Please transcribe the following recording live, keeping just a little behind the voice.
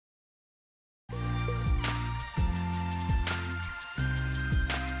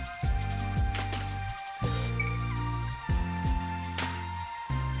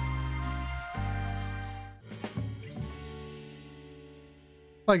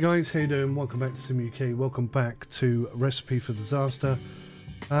Hi guys, how you doing? Welcome back to Sim UK. Welcome back to Recipe for Disaster.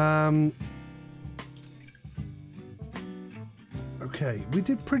 Okay, we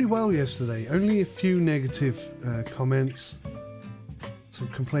did pretty well yesterday. Only a few negative comments. Some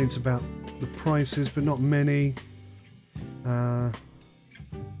complaints about the prices, but not many. Some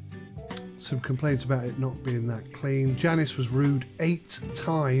complaints about it not being that clean. Janice was rude 8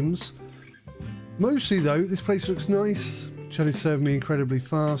 times. Mostly though, this place looks nice. Janice served me incredibly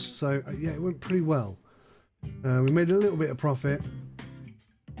fast, so yeah, it went pretty well. We made a little bit of profit.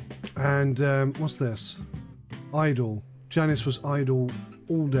 And what's this? Idle. Janice was idle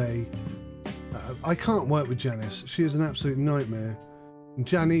all day. I can't work with Janice. She is an absolute nightmare. And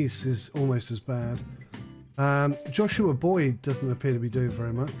Janice is almost as bad. Joshua Boyd doesn't appear to be doing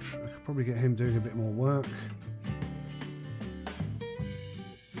very much. I could probably get him doing a bit more work.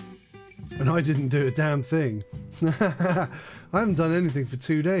 And I didn't do a damn thing. I haven't done anything for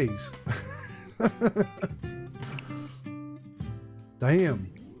 2 days. Damn.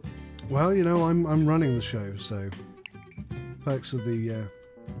 Well, you know, I'm running the show, so perks of the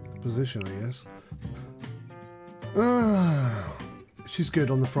position, I guess. She's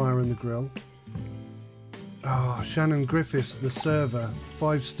good on the fryer and the grill. Oh, Shannon Griffiths, the server,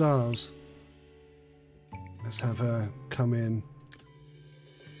 5 stars. Let's have her come in.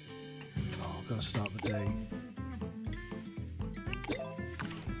 Oh, I've got to start the day.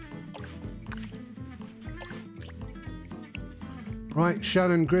 Right,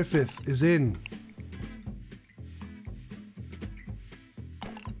 Shannon Griffith is in.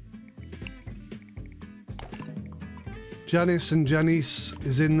 Janice and Janice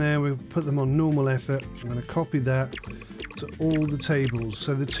is in there. We'll put them on normal effort. I'm going to copy that to all the tables.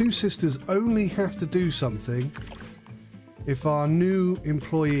 So the two sisters only have to do something if our new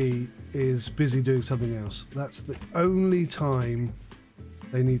employee is busy doing something else. That's the only time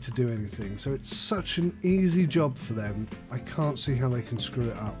they need to do anything. So it's such an easy job for them. I can't see how they can screw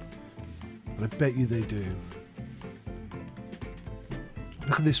it up. But I bet you they do.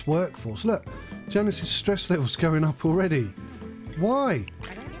 Look at this workforce. Look, Janice's stress level's going up already. Why?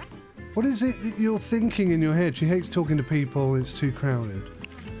 What is it that you're thinking in your head? She hates talking to people. It's too crowded.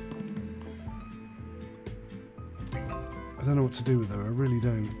 I don't know what to do with her. I really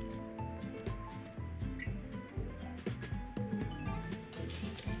don't.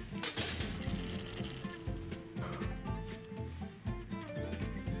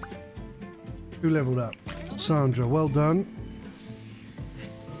 Who leveled up? Sandra, well done.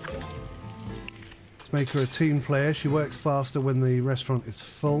 Let's make her a team player. She works faster when the restaurant is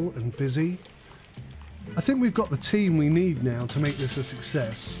full and busy. I think we've got the team we need now to make this a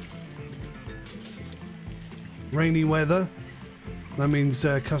success. Rainy weather. That means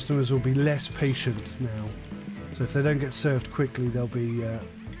customers will be less patient now. So if they don't get served quickly, they'll be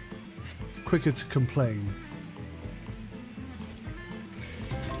quicker to complain.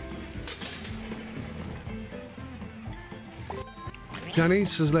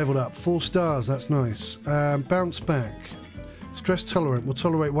 Janice has leveled up. 4 stars, that's nice. Bounce back. Stress tolerant. Will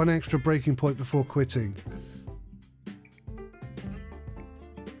tolerate 1 extra breaking point before quitting.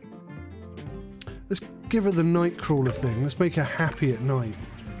 Let's give her the night crawler thing. Let's make her happy at night.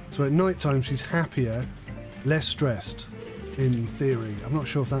 So at night time she's happier, less stressed, in theory. I'm not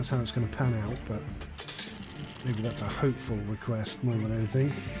sure if that's how it's going to pan out, but maybe that's a hopeful request more than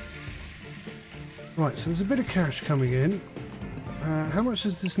anything. Right, so there's a bit of cash coming in. How much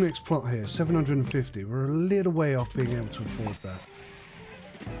is this next plot here? 750. We're a little way off being able to afford that.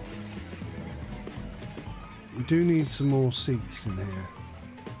 We do need some more seats in here.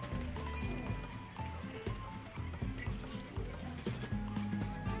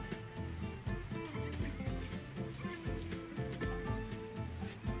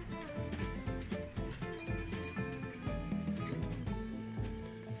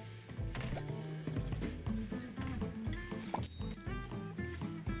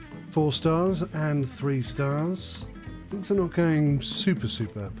 Four stars and 3 stars. Things are not going super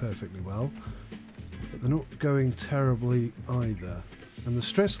perfectly well, but they're not going terribly either. And the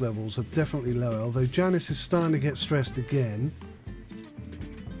stress levels are definitely lower, although Janice is starting to get stressed again.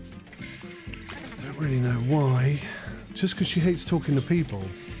 I don't really know why. Just because she hates talking to people.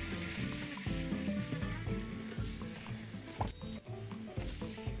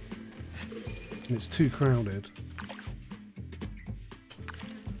 And it's too crowded.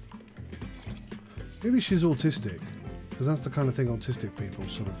 Maybe she's autistic, because that's the kind of thing autistic people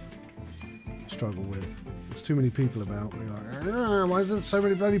sort of struggle with. There's too many people about. They're like, why is there so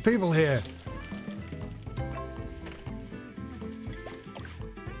many bloody people here?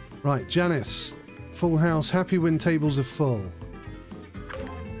 Right, Janice. Full house, happy when tables are full.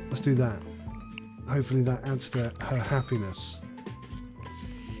 Let's do that. Hopefully that adds to her happiness.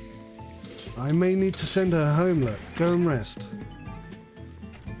 I may need to send her home, look. Go and rest.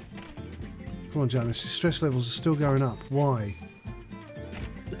 Come on, Janice. Your stress levels are still going up. Why?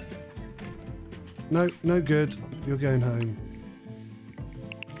 No, no good. You're going home.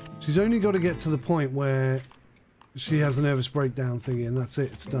 She's only got to get to the point where she has a nervous breakdown thingy, and that's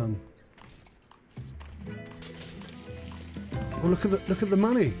it. It's done. Oh, look at the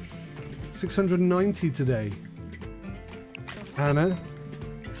money. 690 today. Anna.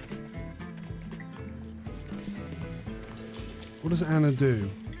 What does Anna do?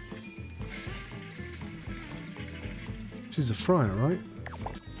 She's a fryer, right?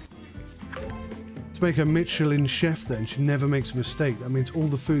 To make her Michelin chef then, she never makes a mistake. That means all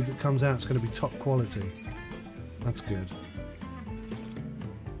the food that comes out is going to be top quality. That's good.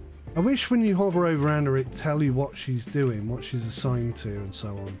 I wish when you hover over Anna it'd tell you what she's doing, what she's assigned to and so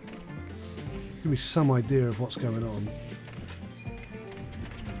on. Give me some idea of what's going on.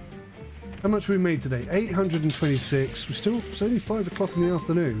 How much we made today? 826. It's only 5 o'clock in the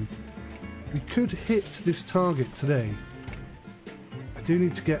afternoon. We could hit this target today. I do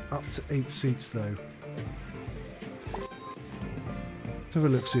need to get up to 8 seats though. Let's have a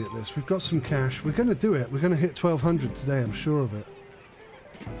look-see at this. We've got some cash. We're going to do it. We're going to hit 1200 today, I'm sure of it.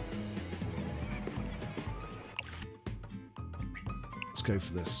 Let's go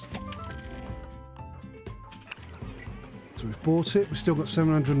for this. So we've bought it. We've still got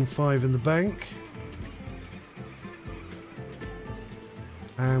 705 in the bank.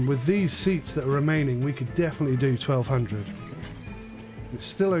 And with these seats that are remaining, we could definitely do 1200. It's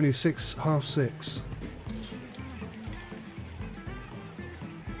still only half six.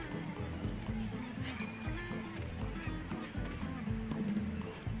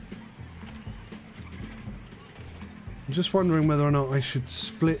 I'm just wondering whether or not I should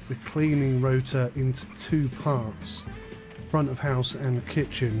split the cleaning rota into 2 parts. Front of house and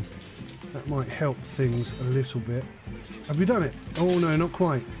kitchen. That might help things a little bit. Have we done it? Oh no, not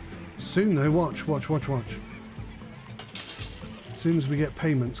quite. Soon though, watch. As soon as we get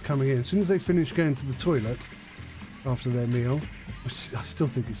payments coming in, as soon as they finish going to the toilet after their meal, which I still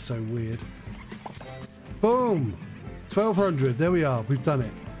think is so weird. Boom! 1200, there we are, we've done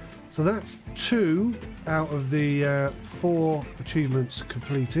it. So that's 2 out of the 4 achievements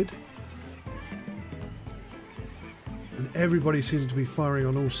completed. And everybody seems to be firing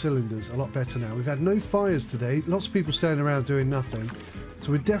on all cylinders a lot better now. We've had no fires today, lots of people standing around doing nothing.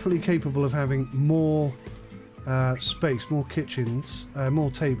 So we're definitely capable of having more space, more kitchens,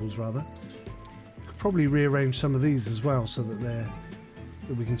 more tables rather. Could probably rearrange some of these as well so that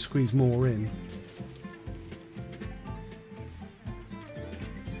we can squeeze more in.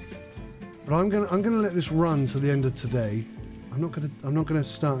 But I'm gonna let this run to the end of today. I'm not gonna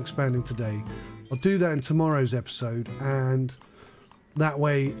start expanding today. I'll do that in tomorrow's episode, and that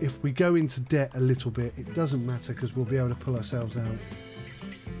way if we go into debt a little bit, it doesn't matter because we'll be able to pull ourselves out.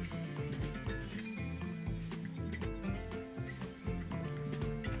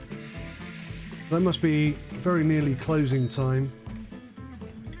 That must be very nearly closing time.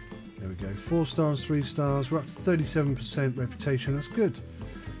 There we go. 4 stars, 3 stars. We're up to 37% reputation. That's good.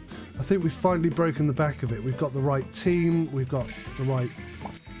 I think we've finally broken the back of it. We've got the right team. We've got the right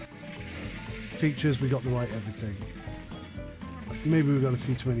features. We've got the right everything. Maybe we've got a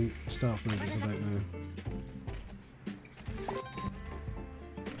few too many staff members. I don't know.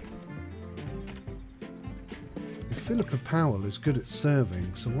 Philippa Powell is good at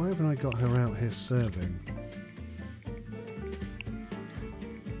serving, so why haven't I got her out here serving?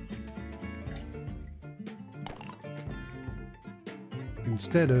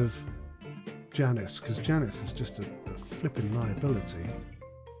 Instead of Janice, because Janice is just a flipping liability.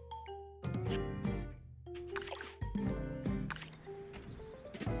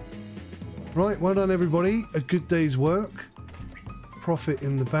 Right, well done everybody. A good day's work. Profit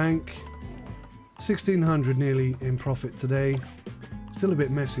in the bank. 1600 nearly in profit today. Still a bit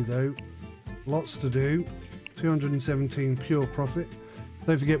messy though. Lots to do. 217 pure profit.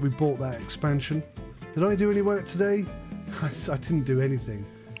 Don't forget we bought that expansion. Did I do any work today? I didn't do anything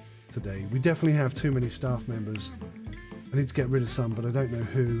today. We definitely have too many staff members. I need to get rid of some, but I don't know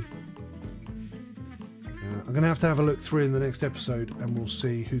who. I'm going to have a look through in the next episode and we'll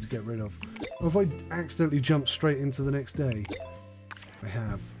see who to get rid of. Or if I accidentally jump straight into the next day. I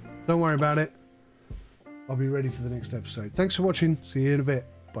have. Don't worry about it. I'll be ready for the next episode. Thanks for watching. See you in a bit.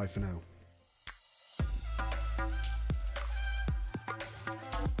 Bye for now.